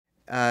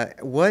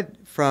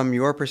What, from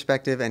your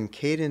perspective and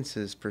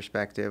Cadence's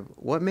perspective,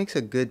 what makes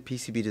a good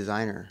PCB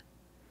designer?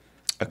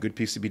 A good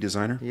PCB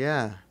designer?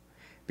 Yeah,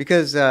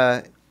 because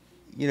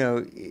you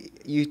know,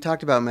 you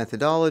talked about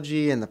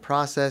methodology and the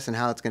process and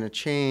how it's going to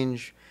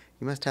change.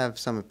 You must have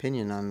some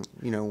opinion on,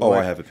 Oh, I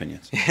what have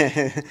opinions.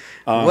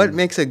 what Um,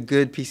 makes a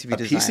good PCB a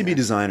PCB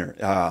designer?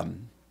 designer,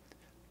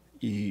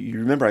 you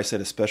remember I said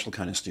a special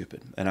kind of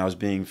stupid, and I was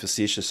being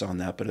facetious on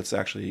that, but it's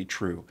actually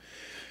true.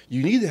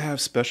 You need to have a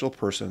special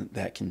person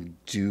that can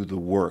do the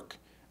work.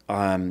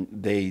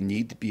 They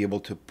need to be able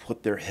to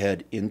put their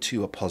head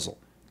into a puzzle.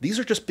 These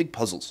are just big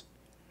puzzles.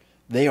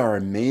 They are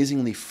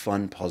amazingly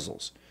fun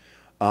puzzles.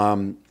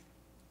 Um,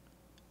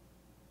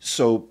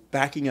 so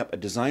backing up a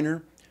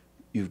designer,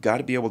 you've got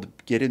to be able to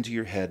get into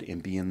your head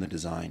and be in the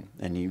design.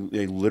 And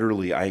they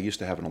literally, I used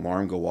to have an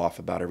alarm go off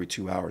about every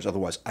 2 hours.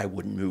 Otherwise, I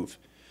wouldn't move.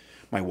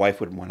 My wife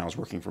would, when I was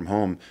working from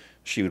home,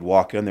 she would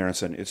walk in there and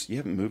say, "You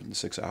haven't moved in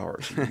 6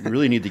 hours. You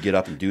really need to get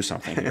up and do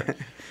something here."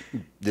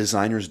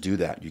 Designers do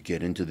that. You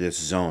get into this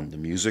zone. The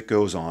music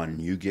goes on,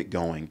 and you get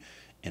going,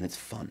 and it's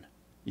fun.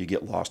 You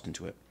get lost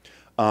into it.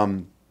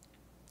 Um,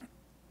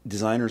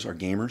 Designers are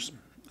gamers.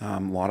 A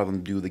lot of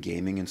them do the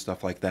gaming and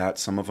stuff like that.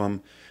 Some of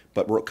them,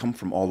 but we come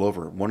from all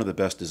over. One of the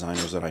best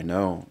designers that I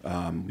know,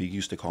 we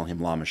used to call him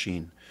La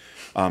Machine.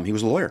 He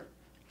was a lawyer.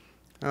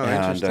 Oh,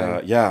 And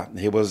interesting. yeah,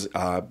 he was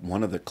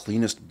one of the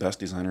cleanest, best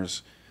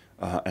designers.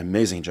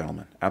 Amazing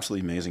gentleman,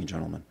 absolutely amazing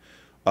gentleman.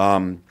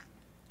 Um,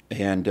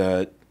 and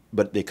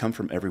But they come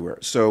from everywhere.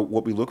 So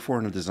what we look for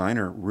in a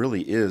designer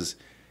really is,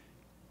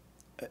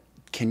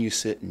 can you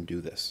sit and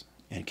do this?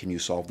 And can you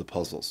solve the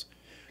puzzles?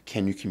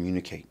 Can you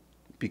communicate?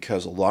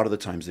 Because a lot of the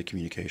times the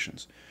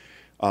communications.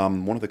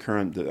 One of the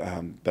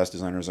current best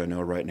designers I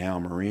know right now,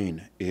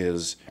 Marine,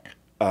 is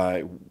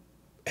uh,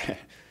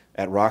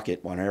 at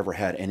Rocket, when I ever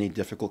had any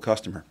difficult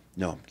customer,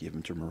 no, give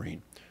them to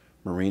Marine.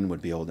 Marine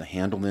would be able to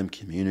handle them,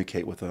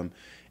 communicate with them,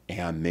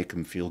 and make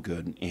them feel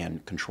good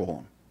and control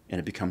them. And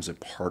it becomes a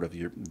part of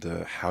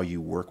the how you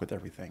work with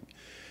everything.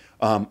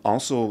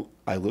 Also,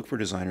 I look for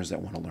designers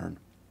that want to learn.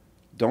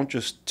 Don't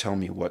just tell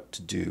me what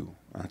to do.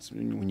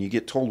 When you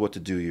get told what to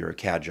do, you're a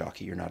CAD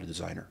jockey. You're not a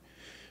designer.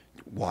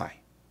 Why?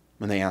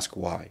 When they ask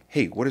why,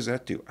 hey, what does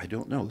that do? I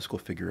don't know. Let's go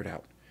figure it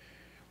out.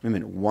 Wait a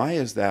minute, why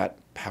is that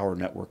power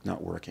network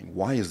not working?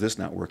 Why is this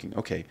not working?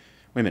 Okay,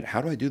 wait a minute,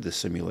 how do I do this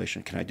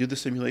simulation? Can I do the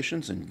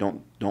simulations and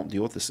don't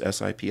deal with this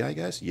SIPI,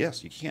 guys?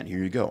 Yes, you can. Here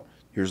you go.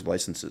 Here's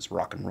licenses,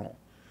 rock and roll.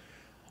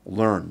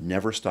 Learn,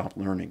 never stop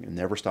learning, and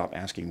never stop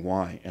asking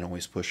why and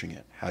always pushing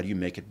it. How do you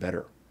make it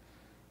better?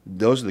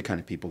 Those are the kind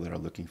of people that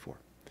I'm looking for.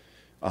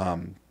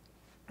 Um,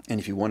 and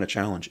if you want a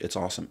challenge, it's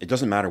awesome. It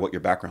doesn't matter what your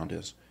background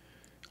is.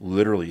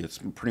 Literally, it's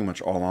pretty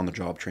much all on the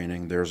job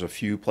training. There's a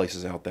few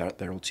places out there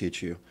that will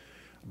teach you.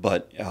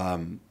 But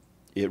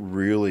it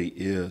really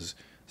is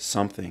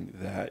something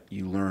that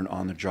you learn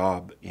on the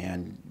job,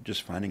 and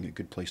just finding a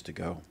good place to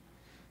go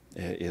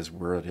is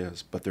where it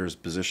is. But there's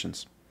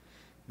positions.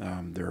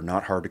 They're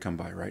not hard to come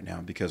by right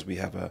now because we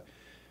have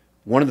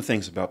one of the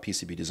things about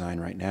PCB design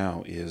right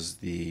now is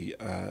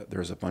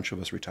there's a bunch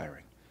of us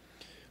retiring.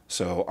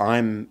 So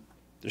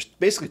there's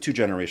basically two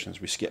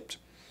generations we skipped.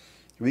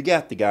 We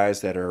got the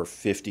guys that are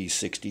 50,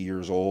 60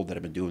 years old that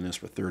have been doing this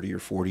for 30 or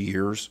 40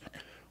 years.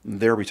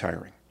 They're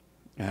retiring.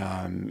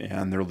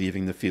 And they're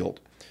leaving the field.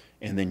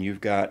 And then you've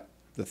got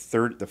the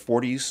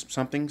 40s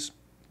somethings,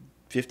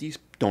 50s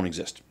don't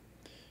exist.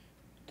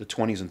 The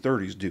 20s and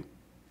 30s do.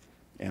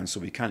 And so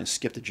we kind of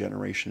skipped a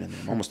generation and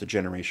then almost a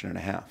generation and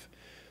a half.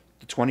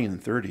 The 20s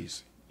and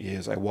 30s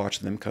is I watch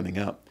them coming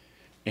up,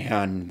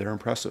 and they're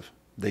impressive.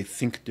 They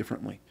think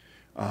differently.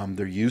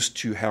 They're used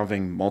to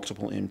having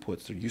multiple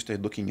inputs. They're used to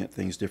looking at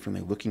things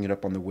differently, looking it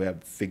up on the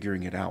web,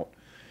 figuring it out.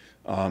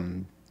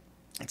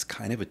 It's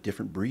kind of a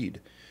different breed.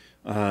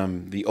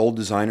 The old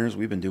designers,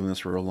 we've been doing this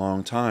for a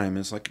long time.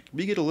 It's like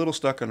we get a little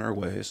stuck in our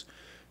ways.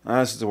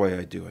 This is the way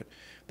I do it.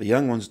 The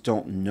young ones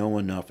don't know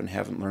enough and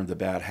haven't learned the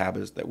bad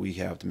habits that we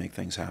have to make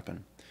things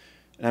happen.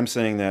 And I'm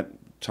saying that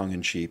tongue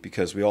in cheek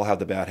because we all have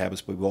the bad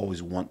habits, but we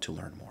always want to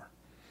learn more.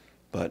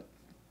 But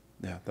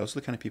yeah, those are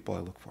the kind of people I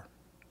look for.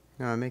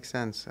 No, it makes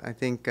sense. I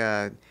think,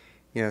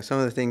 some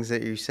of the things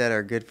that you said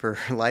are good for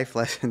life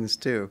lessons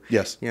too.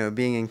 Yes.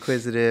 Being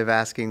inquisitive,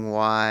 asking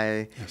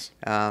why, Yes.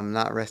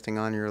 not resting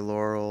on your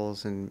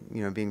laurels, and,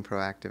 being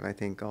proactive. I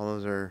think all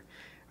those are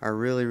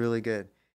really, really good.